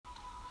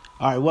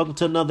All right, welcome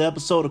to another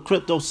episode of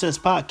Crypto Sense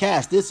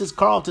Podcast. This is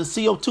Carlton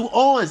CO2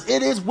 Owens.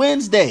 It is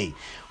Wednesday.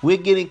 We're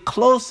getting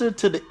closer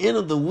to the end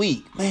of the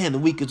week. Man, the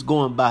week is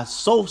going by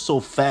so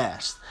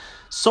fast.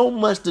 So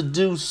much to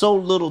do, so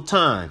little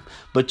time.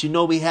 But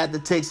we had to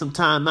take some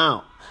time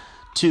out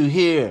to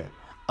hear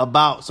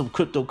about some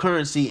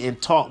cryptocurrency and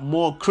talk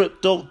more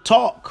crypto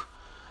talk.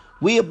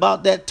 We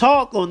about that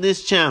talk on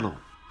this channel.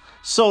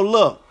 So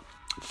look,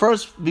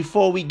 first,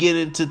 before we get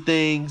into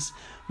things,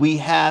 we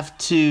have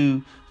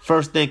to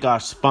first thank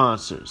our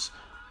sponsors.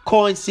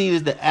 CoinSeed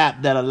is the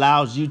app that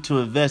allows you to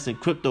invest in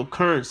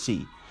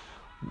cryptocurrency,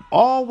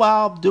 all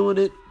while doing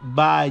it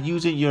by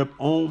using your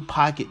own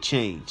pocket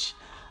change.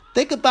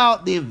 Think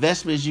about the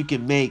investments you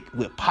can make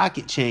with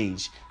pocket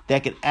change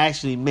that can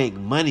actually make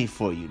money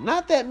for you.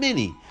 Not that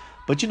many,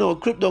 but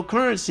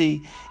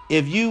cryptocurrency,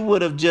 if you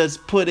would have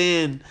just put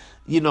in,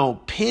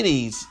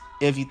 pennies,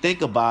 if you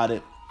think about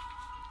it,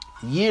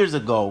 years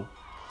ago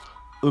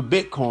with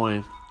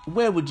Bitcoin,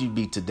 where would you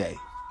be today?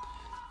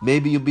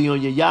 Maybe you'll be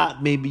on your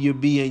yacht. Maybe you'll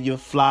be in your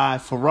fly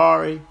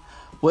Ferrari.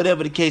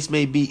 Whatever the case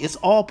may be, it's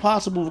all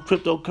possible with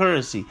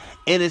cryptocurrency.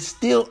 And it's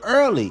still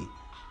early.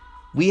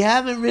 We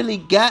haven't really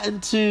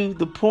gotten to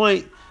the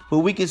point where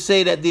we can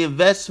say that the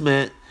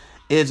investment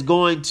is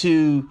going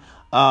to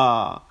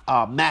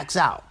max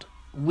out.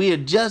 We are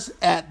just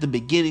at the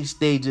beginning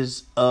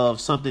stages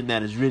of something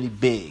that is really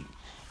big.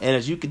 And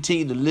as you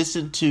continue to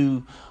listen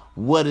to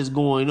what is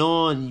going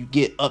on, you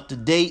get up to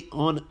date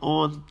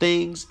on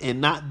things and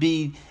not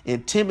be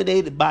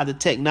intimidated by the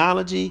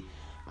technology,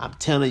 I'm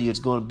telling you, it's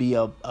going to be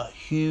a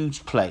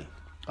huge play.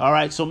 All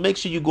right, so make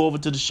sure you go over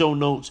to the show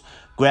notes,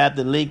 grab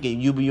the link,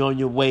 and you'll be on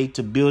your way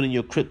to building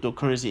your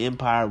cryptocurrency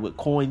empire with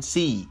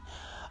CoinSeed.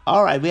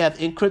 All right, we have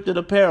Encrypted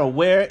Apparel,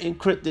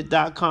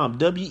 wearencrypted.com,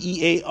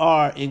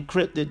 WEAR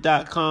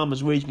encrypted.com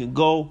is where you can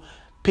go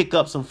pick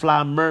up some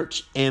fly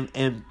merch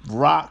and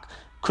rock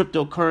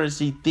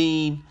cryptocurrency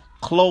themed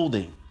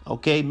clothing.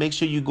 Okay, make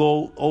sure you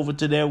go over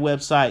to their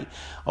website.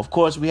 Of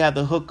course, we have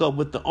the hookup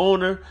with the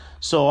owner,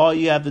 so all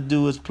you have to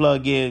do is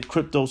plug in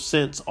Crypto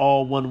Sense,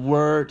 all one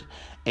word,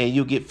 and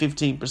you'll get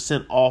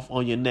 15% off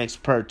on your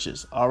next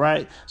purchase. All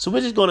right, so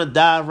we're just going to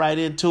dive right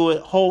into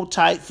it. Hold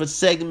tight for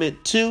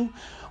segment 2.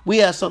 We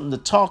have something to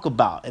talk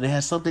about, and it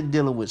has something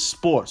dealing with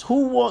sports.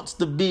 Who wants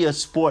to be a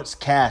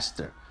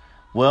sportscaster?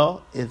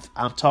 Well, if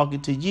I'm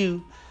talking to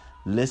you,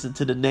 listen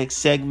to the next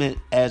segment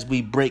as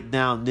we break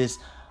down this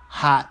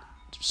hot,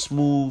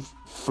 smooth,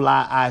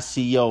 fly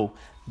ICO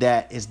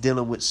that is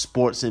dealing with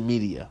sports and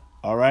media.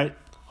 All right,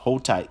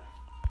 hold tight.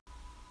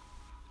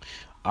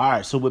 All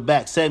right, so we're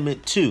back,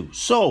 segment 2.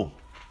 So,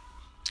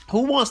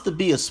 who wants to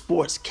be a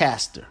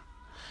sportscaster?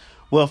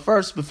 Well,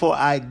 first, before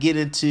I get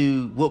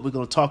into what we're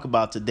going to talk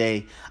about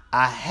today,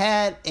 I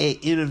had an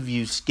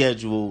interview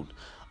scheduled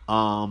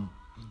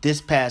this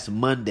past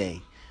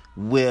Monday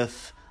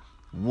with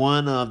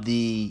one of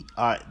the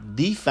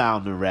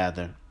founder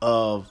rather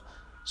of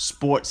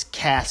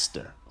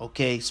Sportscaster.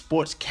 Okay,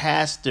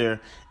 Sportscaster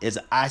is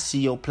an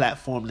ICO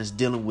platform that's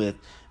dealing with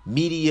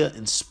media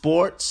and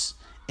sports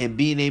and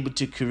being able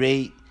to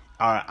create,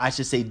 or I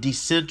should say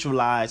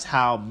decentralize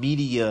how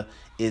media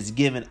is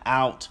given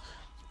out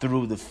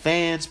through the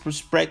fans'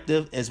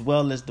 perspective as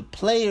well as the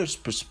players'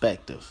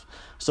 perspective.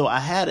 So I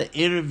had an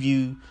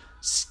interview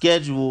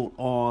scheduled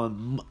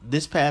on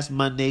this past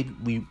Monday.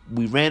 We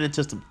ran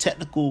into some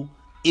technical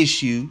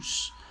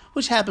issues,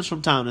 which happens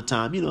from time to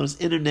time.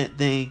 This internet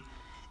thing,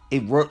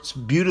 it works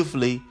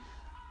beautifully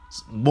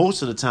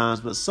most of the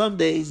times, but some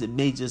days it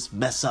may just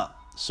mess up.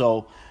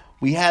 So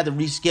we had to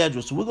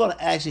reschedule. So we're going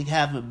to actually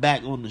have him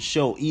back on the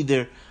show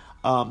either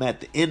at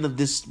the end of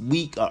this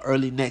week or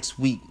early next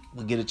week.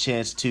 We'll get a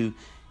chance to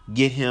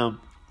get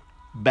him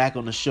back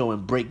on the show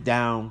and break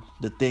down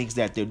the things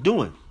that they're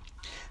doing.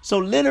 So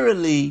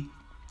literally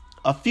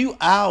a few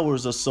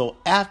hours or so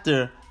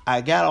after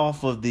I got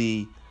off of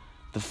the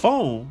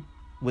phone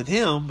with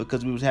him,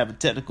 because we was having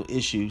technical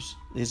issues.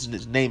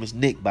 His name is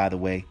Nick, by the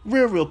way.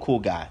 Real cool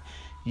guy.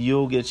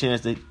 You'll get a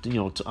chance to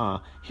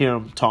hear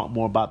him talk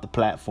more about the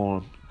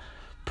platform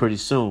pretty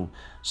soon.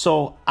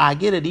 So I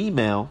get an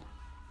email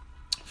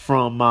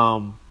from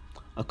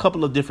a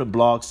couple of different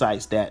blog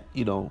sites that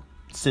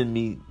send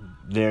me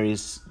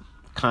various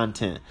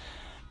content,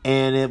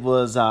 and it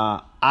was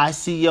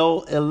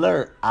ICO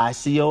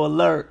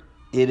alert.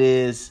 It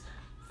is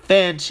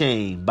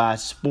FanChain by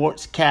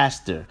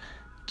Sportscaster.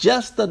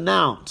 Just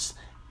announced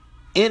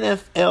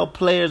NFL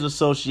Players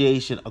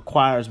Association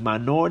acquires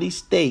minority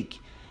stake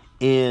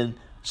in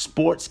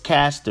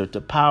Sportscaster to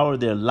power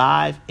their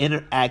live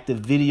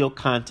interactive video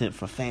content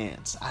for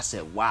fans. I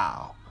said,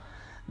 wow.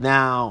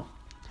 Now,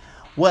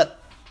 what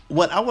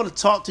I want to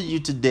talk to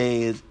you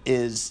today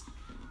is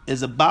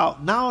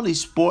about not only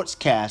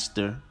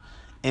Sportscaster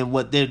and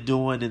what they're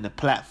doing and the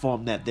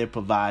platform that they're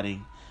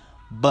providing,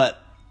 but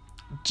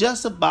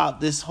just about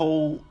this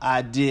whole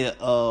idea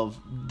of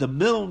the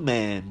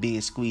middleman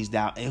being squeezed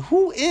out. And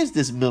who is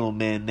this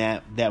middleman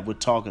that we're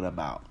talking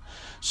about?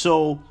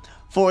 So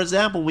For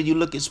example, when you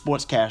look at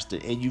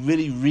Sportscaster and you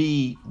really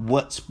read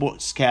what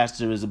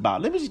Sportscaster is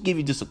about, let me just give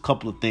you just a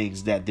couple of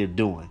things that they're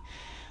doing,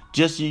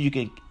 just so you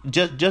can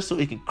just so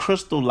it can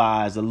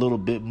crystallize a little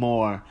bit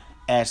more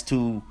as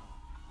to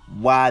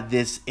why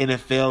this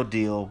NFL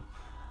deal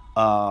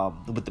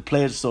with the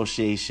Players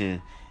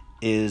Association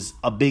is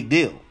a big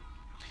deal.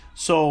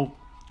 So,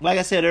 like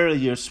I said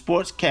earlier,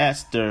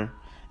 Sportscaster,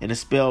 and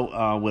it's spelled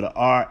with an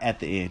R at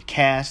the end,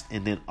 cast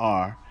and then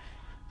R.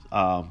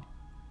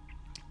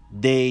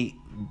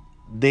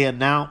 They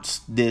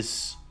announced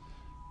this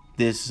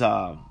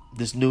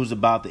news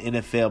about the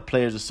NFL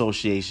Players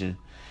Association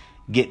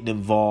getting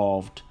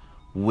involved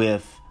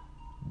with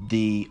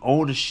the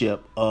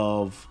ownership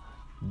of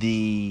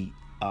the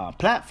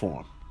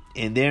platform,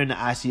 and they're in the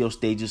ICO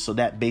stages. So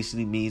that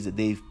basically means that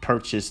they've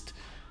purchased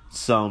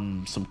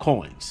some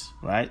coins,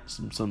 right?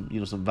 Some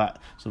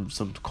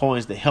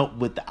coins that help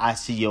with the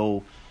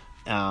ICO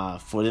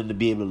for them to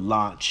be able to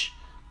launch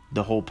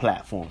the whole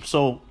platform.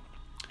 So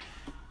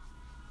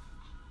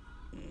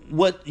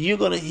what you're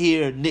going to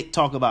hear Nick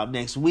talk about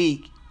next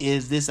week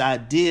is this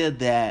idea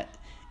that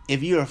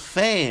if you're a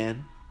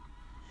fan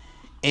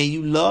and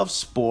you love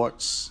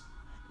sports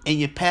and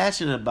you're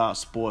passionate about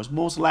sports,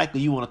 most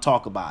likely you want to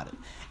talk about it.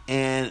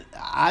 And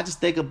I just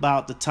think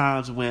about the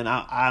times when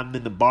I'm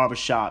in the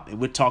barbershop and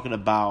we're talking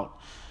about,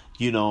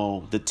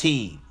 the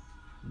team,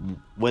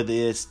 whether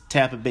it's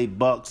Tampa Bay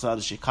Bucks or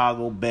the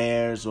Chicago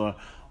Bears or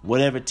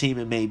whatever team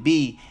it may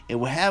be, and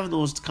we're having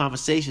those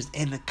conversations,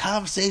 and the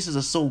conversations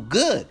are so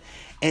good.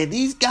 And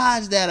these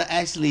guys that are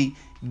actually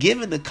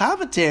giving the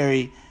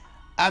commentary,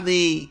 I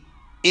mean,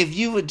 if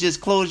you would just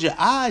close your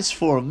eyes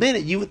for a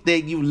minute, you would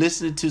think you were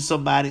listening to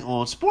somebody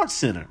on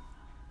SportsCenter.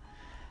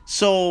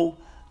 So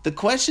the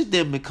question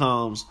then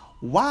becomes,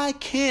 why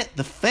can't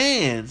the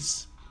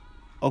fans,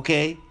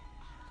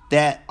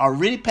 that are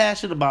really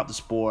passionate about the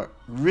sport,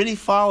 really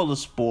follow the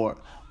sport,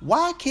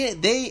 why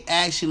can't they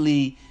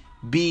actually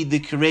be the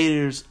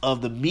creators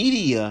of the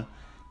media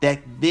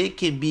that they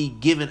can be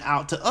given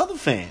out to other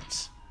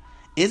fans?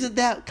 Isn't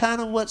that kind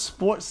of what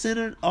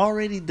SportsCenter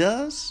already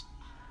does?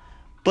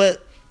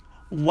 But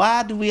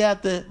why do we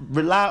have to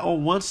rely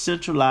on one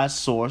centralized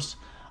source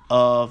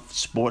of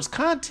sports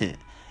content?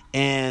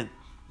 And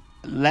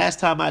last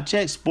time I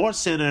checked,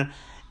 SportsCenter,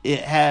 it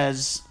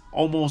has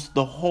almost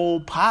the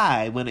whole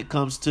pie when it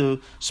comes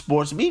to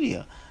sports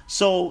media.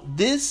 So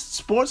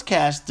this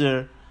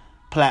Sportscaster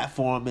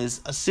platform is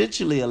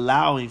essentially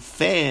allowing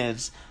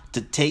fans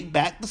to take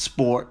back the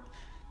sport,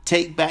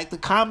 take back the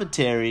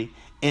commentary,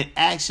 and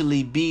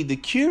actually be the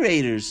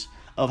curators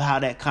of how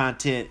that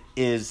content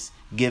is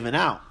given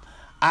out.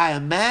 I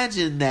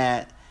imagine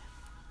that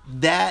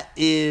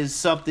is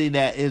something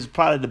that is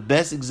probably the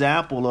best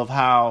example of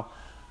how,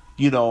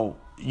 you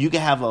can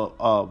have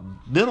a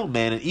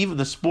middleman, and even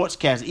the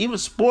sportscaster, even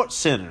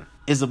SportsCenter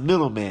is a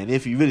middleman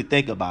if you really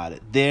think about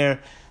it.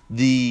 They're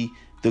the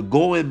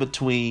go-in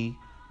between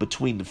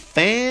the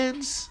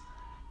fans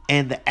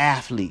and the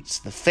athletes,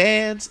 the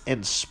fans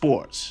and the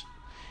sports.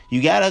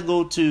 You gotta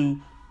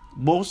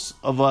most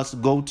of us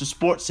go to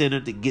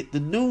SportsCenter to get the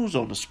news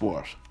on the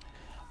sport.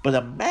 But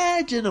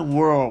imagine a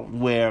world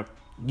where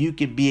you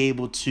can be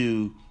able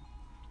to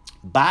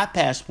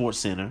bypass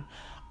SportsCenter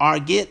or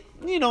get,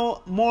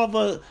 more of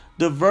a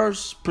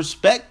diverse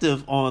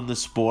perspective on the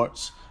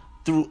sports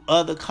through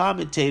other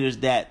commentators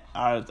that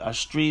are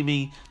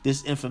streaming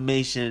this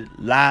information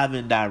live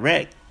and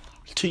direct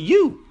to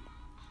you.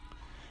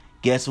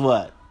 Guess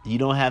what? You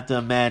don't have to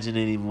imagine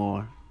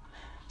anymore.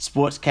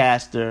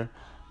 Sportscaster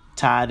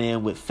tied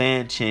in with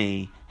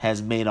FanChain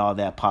has made all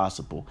that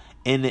possible.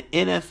 And the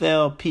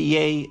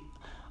NFLPA,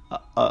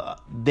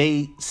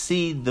 they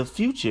see the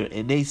future,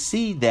 and they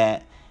see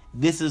that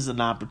this is an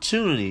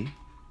opportunity,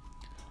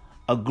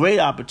 a great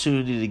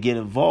opportunity to get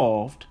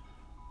involved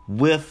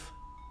with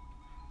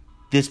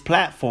this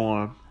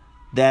platform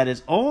that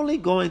is only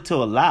going to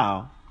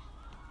allow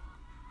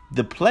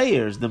the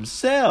players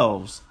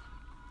themselves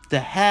to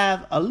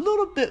have a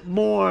little bit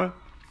more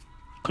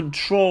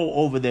control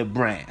over their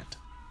brand.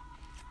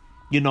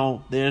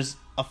 There's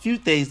a few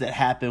things that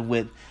happen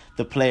with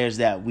the players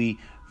that we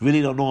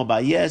really don't know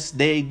about. Yes,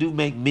 they do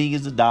make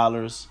millions of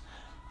dollars.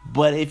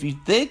 But if you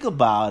think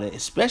about it,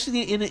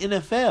 especially in the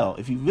NFL,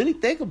 if you really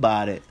think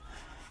about it,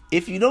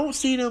 if you don't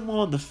see them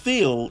on the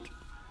field,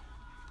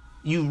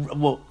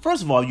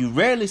 first of all, you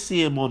rarely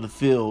see them on the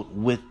field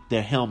with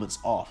their helmets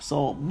off.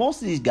 So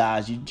most of these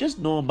guys, you just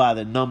know them by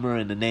the number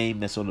and the name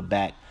that's on the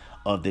back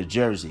of their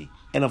jersey.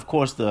 And of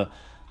course, the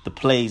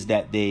plays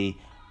that they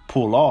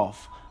pull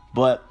off.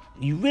 But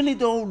you really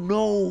don't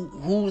know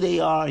who they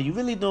are. You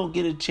really don't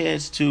get a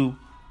chance to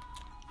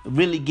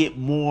really get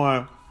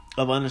more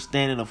of an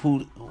understanding of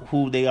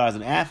who they are as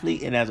an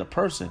athlete and as a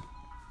person.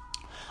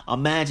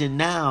 Imagine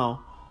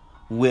now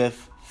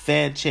with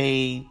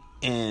FanChain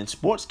and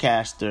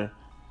Sportscaster,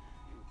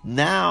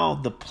 now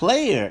the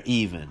player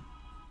even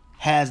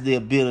has the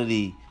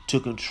ability to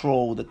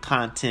control the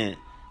content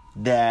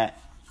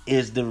that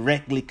is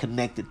directly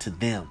connected to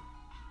them.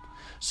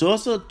 So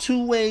it's a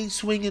two-way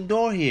swinging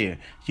door here.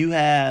 You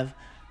have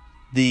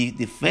the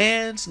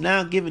fans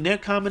now giving their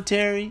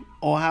commentary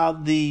on how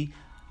the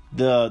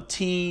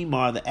team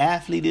or the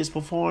athlete is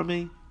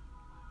performing,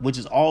 which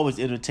is always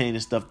entertaining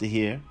stuff to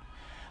hear.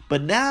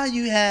 But now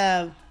you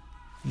have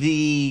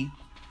the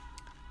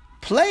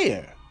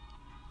player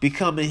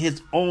becoming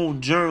his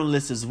own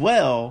journalist as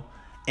well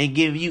and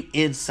giving you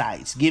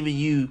insights, giving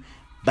you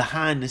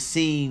behind the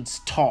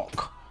scenes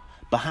talk,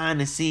 behind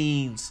the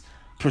scenes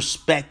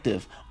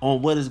perspective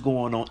on what is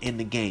going on in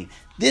the game.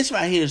 This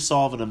right here is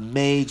solving a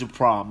major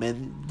problem.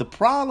 And the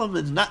problem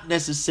is not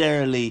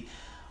necessarily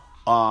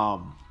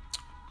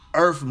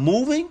earth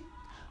moving,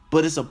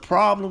 but it's a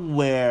problem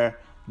where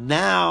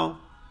now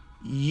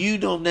you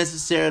don't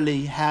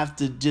necessarily have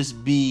to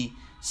just be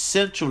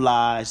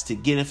centralized to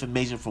get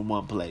information from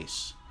one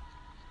place.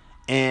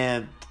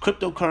 And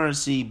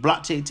cryptocurrency,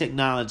 blockchain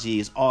technology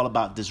is all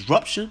about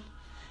disruption,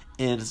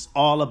 and it's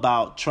all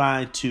about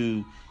trying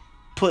to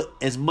put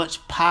as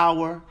much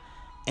power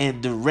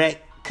and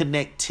direct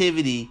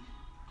connectivity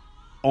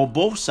on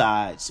both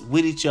sides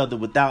with each other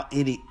without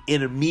any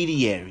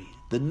intermediary.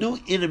 The new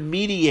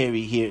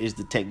intermediary here is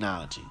the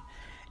technology.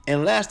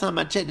 And last time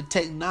I checked, the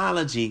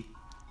technology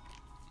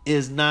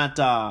is not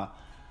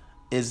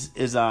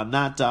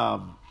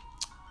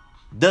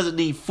doesn't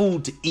need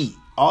food to eat.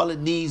 All it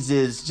needs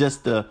is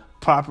just the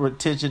proper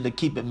attention to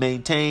keep it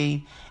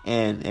maintained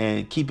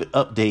and keep it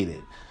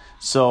updated.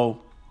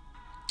 So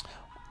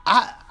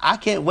I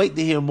can't wait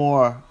to hear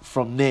more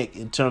from Nick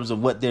in terms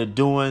of what they're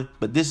doing.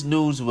 But this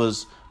news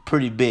was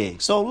pretty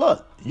big. So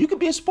look, you can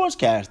be a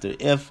sportscaster.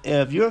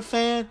 If you're a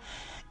fan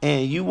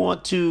and you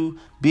want to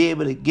be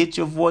able to get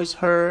your voice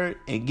heard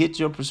and get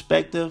your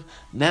perspective,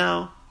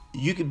 now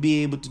you can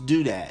be able to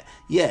do that.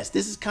 Yes,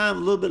 this is kind of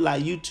a little bit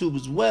like YouTube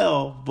as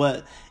well,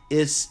 but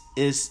it's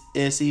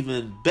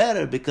even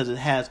better because it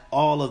has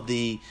all of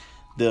the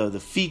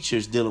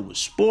features dealing with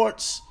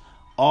sports,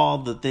 all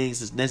the things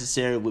that's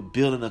necessary with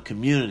building a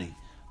community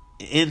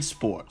in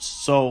sports.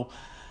 So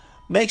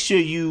make sure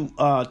you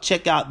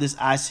check out this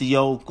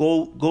ICO.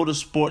 Go to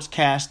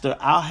Sportscaster.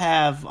 I'll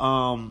have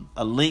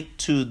a link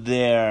to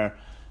their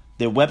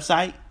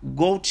website.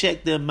 Go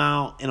check them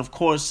out, and of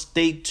course,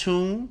 stay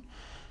tuned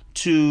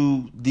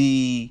to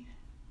the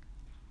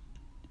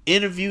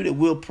interview that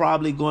we're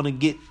probably going to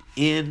get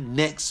in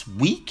next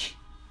week.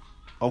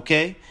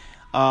 Okay,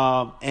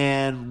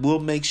 and we'll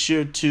make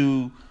sure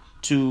to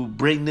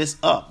bring this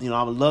up.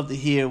 I would love to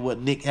hear what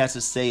Nick has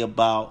to say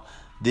about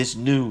this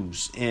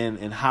news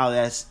and how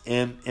that's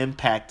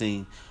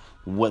impacting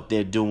what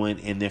they're doing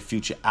in their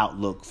future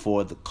outlook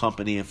for the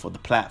company and for the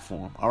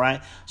platform. All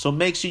right. So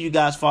make sure you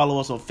guys follow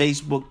us on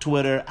Facebook,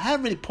 Twitter. I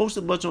haven't really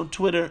posted much on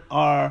Twitter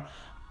or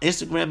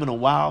Instagram in a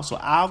while, so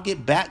I'll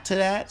get back to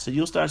that. So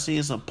you'll start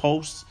seeing some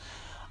posts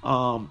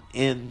on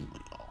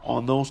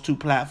those two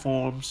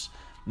platforms.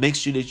 Make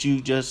sure that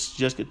you just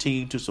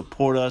continue to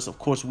support us. Of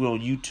course, we're on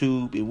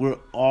YouTube and we're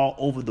all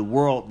over the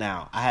world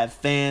now. I have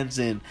fans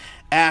in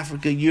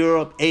Africa,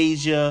 Europe,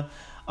 Asia.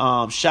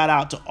 Shout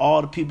out to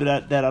all the people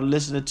that are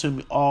listening to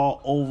me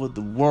all over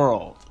the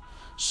world.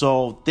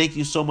 So thank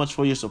you so much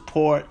for your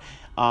support.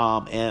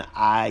 And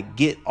I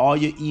get all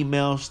your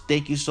emails.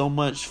 Thank you so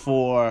much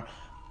for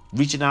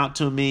reaching out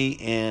to me,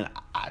 and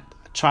I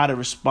try to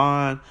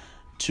respond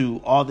to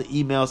all the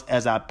emails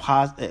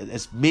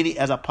as many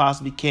as I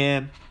possibly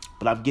can.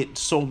 But I'm getting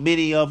so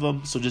many of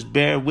them, so just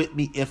bear with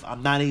me if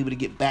I'm not able to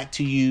get back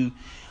to you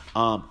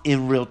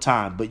in real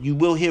time. But you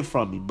will hear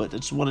from me. But I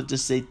just wanted to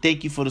say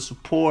thank you for the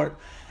support,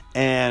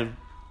 and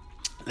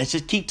let's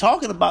just keep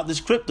talking about this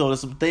crypto.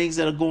 There's some things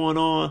that are going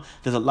on.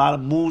 There's a lot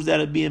of moves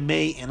that are being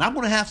made, and I'm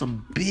going to have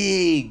some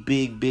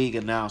big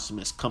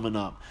announcements coming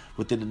up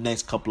within the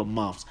next couple of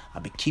months.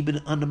 I've been keeping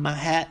it under my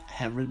hat. I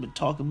haven't really been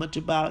talking much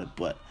about it,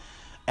 but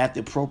at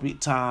the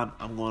appropriate time,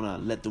 I'm going to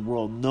let the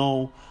world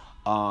know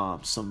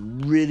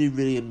some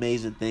really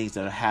amazing things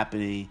that are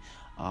happening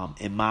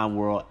in my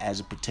world as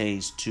it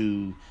pertains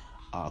to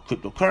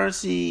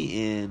cryptocurrency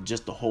and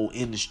just the whole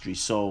industry.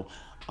 So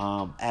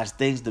as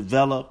things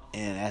develop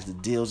and as the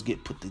deals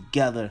get put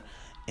together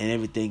and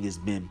everything has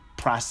been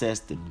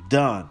processed and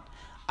done,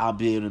 I'll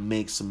be able to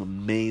make some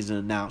amazing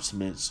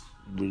announcements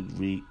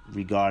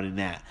regarding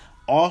that.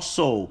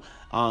 Also,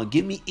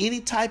 give me any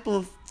type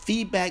of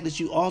feedback that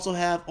you also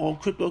have on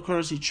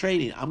cryptocurrency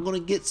trading. I'm going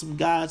to get some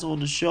guys on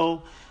the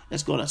show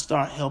that's going to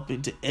start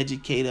helping to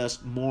educate us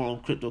more on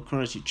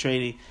cryptocurrency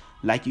trading.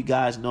 Like you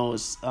guys know,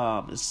 it's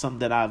something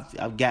that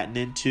I've gotten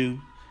into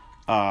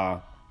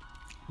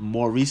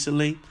more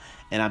recently,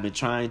 and I've been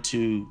trying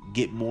to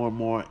get more and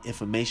more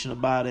information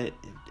about it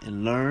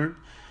and learn.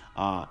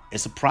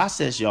 It's a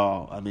process,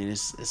 y'all. I mean,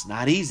 it's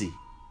not easy.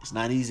 It's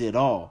not easy at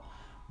all,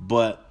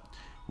 but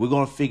we're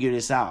going to figure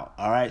this out.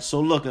 All right. So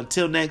look,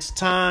 until next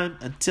time,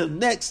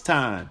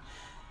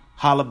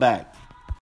 holla back.